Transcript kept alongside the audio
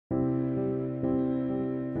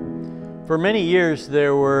For many years,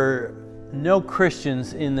 there were no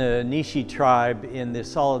Christians in the Nishi tribe in the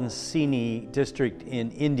Salansini district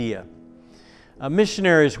in India.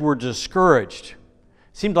 Missionaries were discouraged. It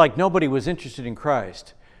seemed like nobody was interested in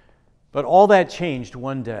Christ. But all that changed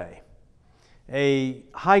one day. A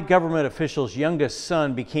high government official's youngest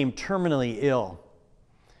son became terminally ill.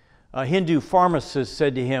 A Hindu pharmacist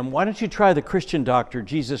said to him, "Why don't you try the Christian doctor,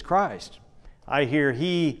 Jesus Christ? I hear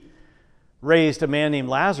he raised a man named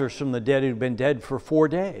Lazarus from the dead who'd been dead for 4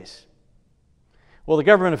 days." Well, the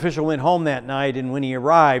government official went home that night, and when he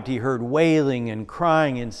arrived, he heard wailing and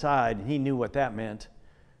crying inside, and he knew what that meant.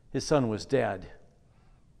 His son was dead.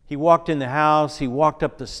 He walked in the house, he walked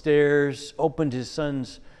up the stairs, opened his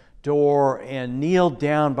son's door, and kneeled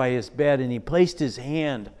down by his bed, and he placed his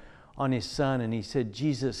hand on his son, and he said,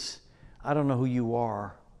 "Jesus, I don't know who you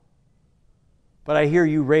are, but I hear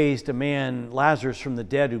you raised a man, Lazarus, from the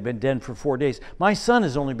dead who'd been dead for 4 days. My son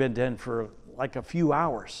has only been dead for like a few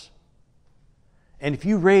hours. And if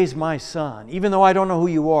you raise my son, even though I don't know who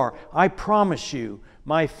you are, I promise you,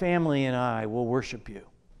 my family and I will worship you."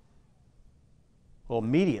 Well,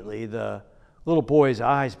 immediately the little boy's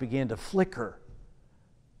eyes began to flicker,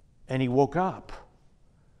 and he woke up.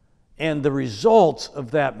 And the results of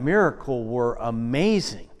that miracle were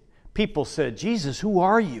amazing. People said, "Jesus, who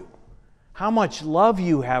are you? How much love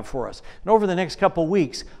you have for us." And over the next couple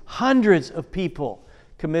weeks, hundreds of people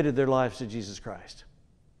committed their lives to Jesus Christ.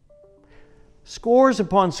 Scores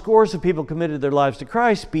upon scores of people committed their lives to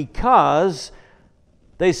Christ because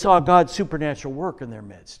they saw God's supernatural work in their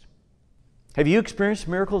midst. Have you experienced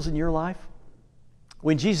miracles in your life?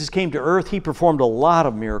 When Jesus came to earth, he performed a lot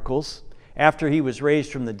of miracles. After he was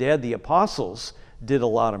raised from the dead, the apostles did a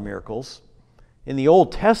lot of miracles. In the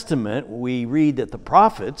Old Testament, we read that the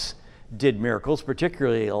prophets did miracles,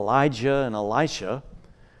 particularly Elijah and Elisha.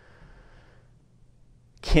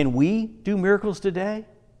 Can we do miracles today?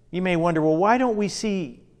 You may wonder, well, why don't we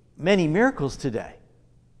see many miracles today?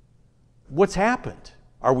 What's happened?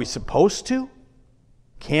 Are we supposed to?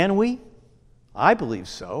 Can we? I believe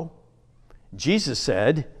so. Jesus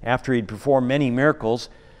said, after he'd performed many miracles,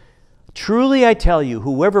 "Truly I tell you,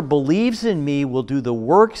 whoever believes in me will do the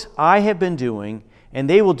works I have been doing, and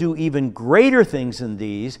they will do even greater things than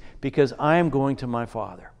these, because I am going to my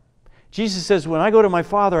Father." Jesus says, when I go to my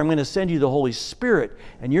Father, I'm going to send you the Holy Spirit,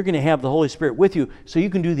 and you're going to have the Holy Spirit with you, so you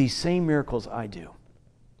can do these same miracles I do.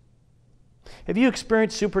 Have you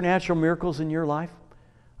experienced supernatural miracles in your life?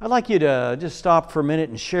 I'd like you to just stop for a minute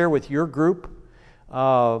and share with your group.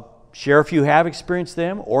 Share if you have experienced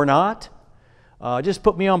them or not. Just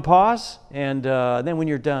put me on pause, and then when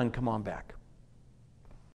you're done, come on back.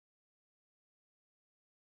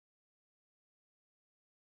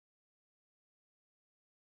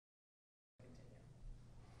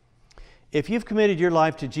 If you've committed your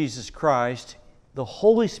life to Jesus Christ, the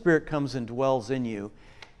Holy Spirit comes and dwells in you,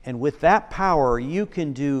 and with that power, you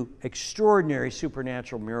can do extraordinary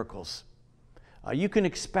supernatural miracles. You can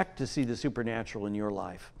expect to see the supernatural in your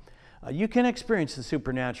life. You can experience the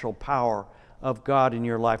supernatural power of God in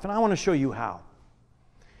your life, and I want to show you how.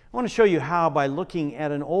 I want to show you how by looking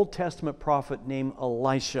at an Old Testament prophet named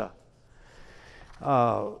Elisha.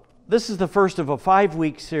 This is the first of a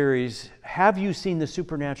 5-week series, Have You Seen the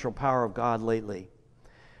Supernatural Power of God Lately?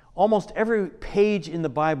 Almost every page in the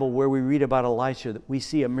Bible where we read about Elisha, we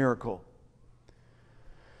see a miracle.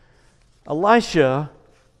 Elisha,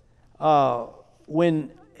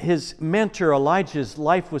 when his mentor Elijah's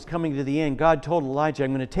life was coming to the end, God told Elijah,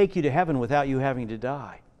 "I'm going to take you to heaven without you having to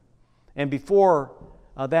die." And before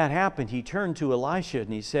that happened, he turned to Elisha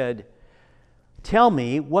and he said, "Tell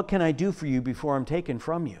me, what can I do for you before I'm taken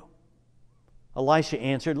from you?" Elisha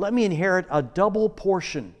answered, "Let me inherit a double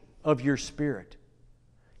portion of your spirit."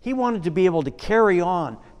 He wanted to be able to carry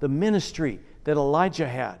on the ministry that Elijah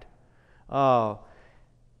had. And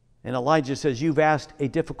Elijah says, "You've asked a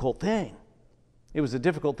difficult thing." It was a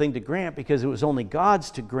difficult thing to grant because it was only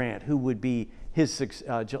God's to grant who would be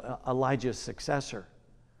Elijah's successor.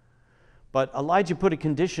 But Elijah put a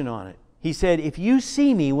condition on it. He said, "If you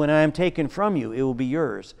see me when I am taken from you, it will be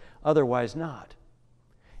yours, otherwise not."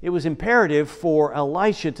 It was imperative for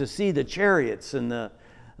Elisha to see the chariots and the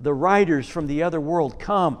riders from the other world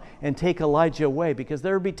come and take Elijah away, because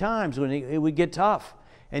there would be times when it would get tough,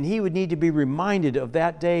 and he would need to be reminded of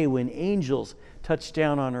that day when angels touched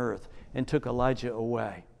down on earth and took Elijah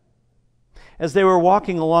away. As they were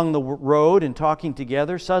walking along the road and talking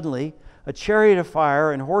together, suddenly a chariot of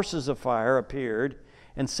fire and horses of fire appeared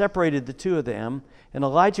and separated the two of them, and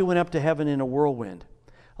Elijah went up to heaven in a whirlwind.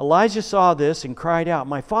 Elijah saw this and cried out,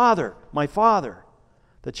 my father,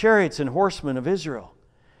 the chariots and horsemen of Israel."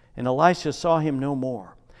 And Elisha saw him no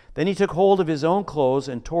more. Then he took hold of his own clothes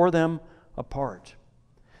and tore them apart.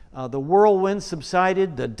 The whirlwind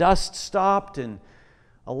subsided, the dust stopped, and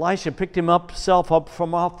Elisha picked himself up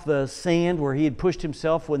from off the sand where he had pushed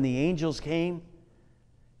himself when the angels came,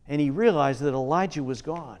 and he realized that Elijah was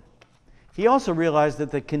gone. He also realized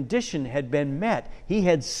that the condition had been met. He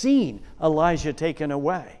had seen Elijah taken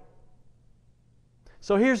away.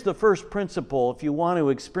 So here's the first principle if you want to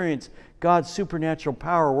experience God's supernatural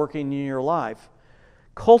power working in your life.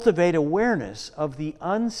 Cultivate awareness of the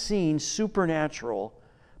unseen supernatural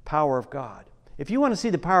power of God. If you want to see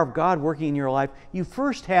the power of God working in your life, you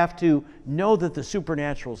first have to know that the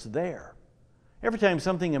supernatural is there. Every time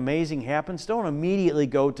something amazing happens, don't immediately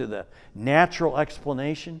go to the natural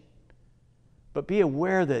explanation, but be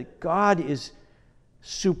aware that God is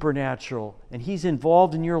supernatural and He's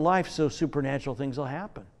involved in your life, so supernatural things will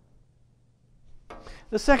happen.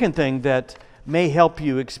 The second thing that may help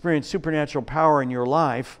you experience supernatural power in your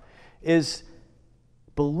life is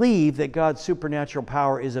believe that God's supernatural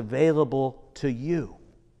power is available to you.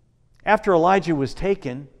 After Elijah was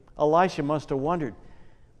taken, Elisha must have wondered,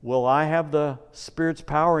 will I have the Spirit's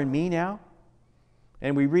power in me now?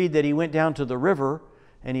 And we read that he went down to the river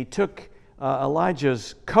and he took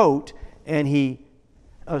Elijah's coat and he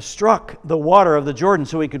struck the water of the Jordan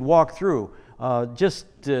so he could walk through. Just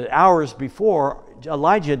hours before,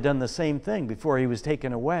 Elijah had done the same thing before he was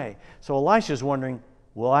taken away. So Elisha's wondering,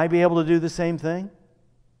 will I be able to do the same thing?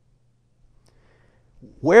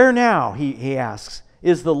 Where now, he asks,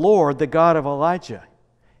 is the Lord, the God of Elijah?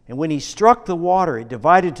 And when he struck the water, it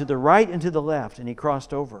divided to the right and to the left, and he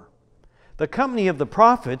crossed over. The company of the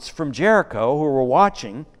prophets from Jericho who were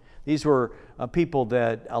watching, these were people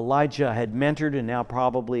that Elijah had mentored and now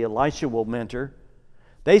probably Elisha will mentor.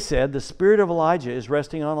 They said, the spirit of Elijah is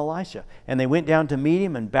resting on Elisha. And they went down to meet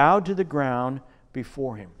him and bowed to the ground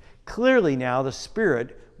before him. Clearly now the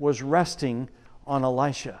Spirit was resting on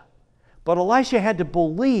Elisha. But Elisha had to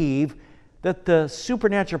believe that the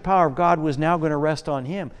supernatural power of God was now going to rest on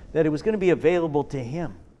him, that it was going to be available to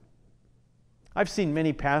him. I've seen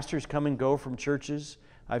many pastors come and go from churches.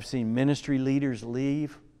 I've seen ministry leaders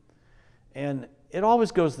leave. And it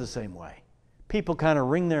always goes the same way. People kind of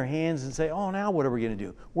wring their hands and say, oh, now what are we going to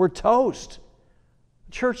do? We're toast.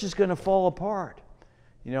 Church is going to fall apart.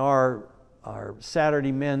 You know, our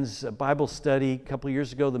Saturday men's Bible study, a couple of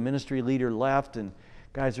years ago, the ministry leader left, and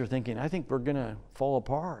guys are thinking, I think we're going to fall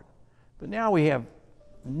apart. But now we have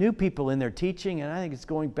new people in there teaching, and I think it's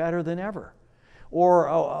going better than ever. Or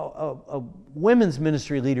a women's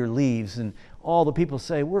ministry leader leaves, and all the people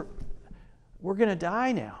say, we're going to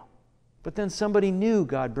die now. But then somebody new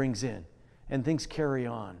God brings in, and things carry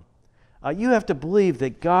on. You have to believe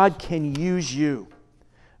that God can use you.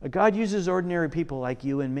 God uses ordinary people like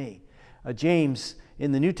you and me. James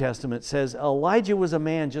in the New Testament says, Elijah was a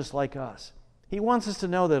man just like us. He wants us to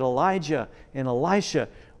know that Elijah and Elisha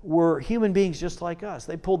were human beings just like us.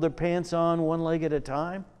 They pulled their pants on one leg at a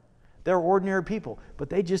time. They're ordinary people, but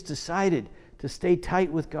they just decided to stay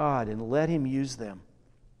tight with God and let Him use them.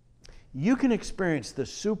 You can experience the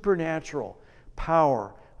supernatural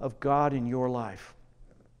power of God in your life.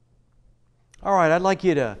 All right, I'd like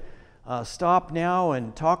you to stop now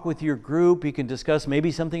and talk with your group. You can discuss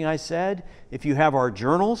maybe something I said. If you have our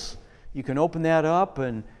journals, you can open that up,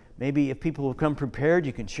 and maybe if people have come prepared,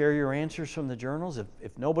 you can share your answers from the journals.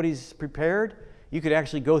 If nobody's prepared, you could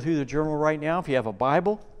actually go through the journal right now if you have a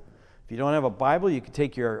Bible. If you don't have a Bible, you can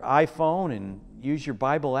take your iPhone and use your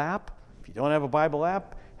Bible app. If you don't have a Bible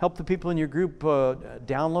app, help the people in your group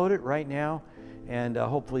download it right now, and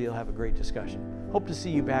hopefully you'll have a great discussion. Hope to see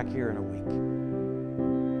you back here in a week.